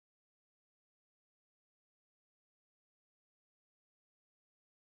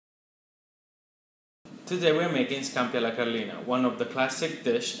Today we are making Scampi alla Carlina, one of the classic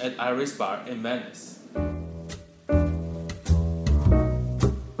dish at Irish bar in Venice.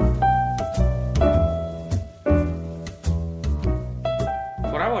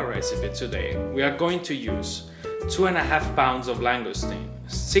 For our recipe today, we are going to use 2.5 pounds of langoustine,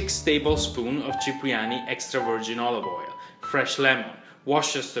 6 tablespoons of Cipriani extra virgin olive oil, fresh lemon,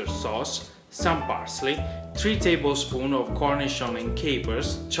 Worcestershire sauce, some parsley, 3 tablespoons of cornichon and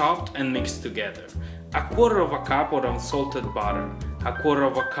capers chopped and mixed together, 1/4 cup of unsalted butter,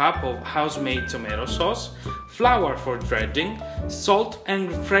 1/4 cup of house-made tomato sauce, flour for dredging, salt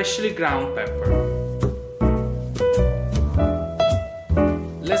and freshly ground pepper.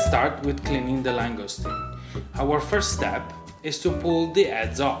 Let's start with cleaning the langoustine. Our first step is to pull the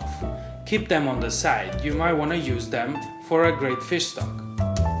heads off. Keep them on the side, you might want to use them for a great fish stock.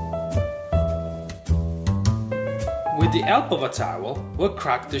 With the help of a towel, we'll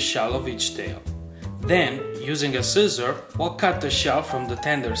crack the shell of each tail. Then, using a scissor, we'll cut the shell from the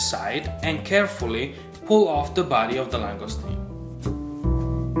tender side and carefully pull off the body of the langoustine.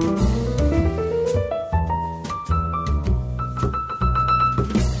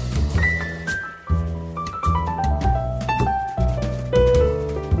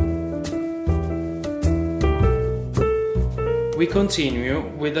 We continue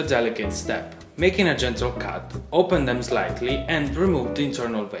with a delicate step. Making a gentle cut, open them slightly and remove the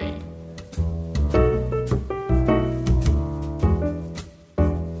internal vein.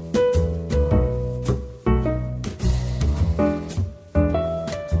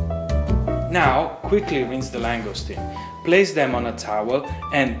 Now, quickly rinse the langoustine. Place them on a towel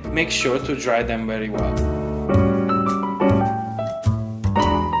and make sure to dry them very well.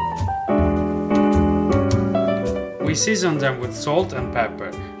 We season them with salt and pepper,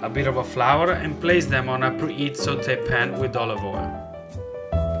 a bit of flour and place them on a preheat sauté pan with olive oil.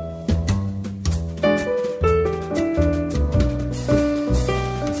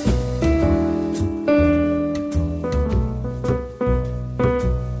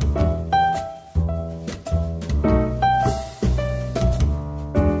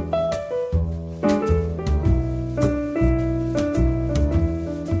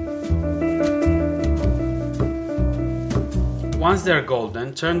 Once they're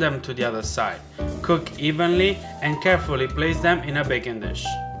golden, turn them to the other side. Cook evenly and carefully place them in a baking dish.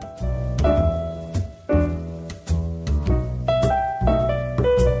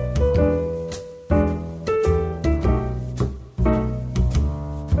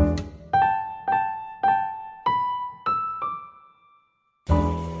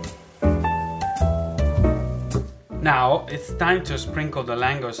 Now it's time to sprinkle the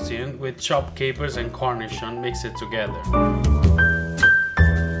langoustine with chopped capers and cornichon, mix it together.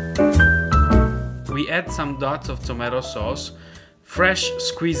 We add some dots of tomato sauce, fresh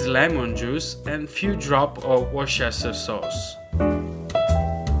squeezed lemon juice and few drops of Worcestershire sauce.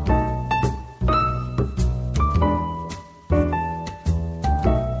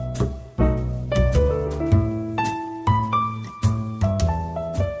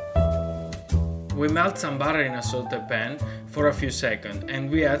 We melt some butter in a sauté pan for a few seconds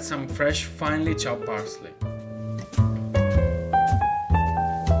and we add some fresh finely chopped parsley.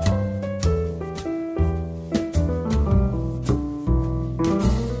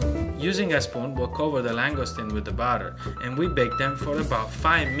 Using a spoon, we'll cover the langoustine with the butter and we bake them for about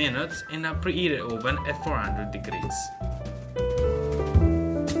 5 minutes in a preheated oven at 400 degrees.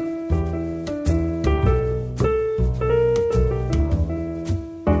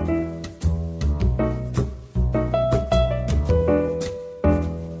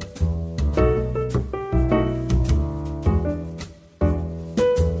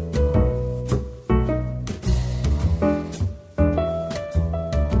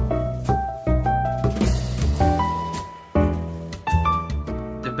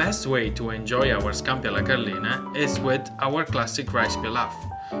 The best way to enjoy our Scampi alla Carlina is with our classic rice pilaf.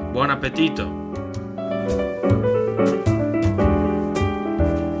 Buon appetito!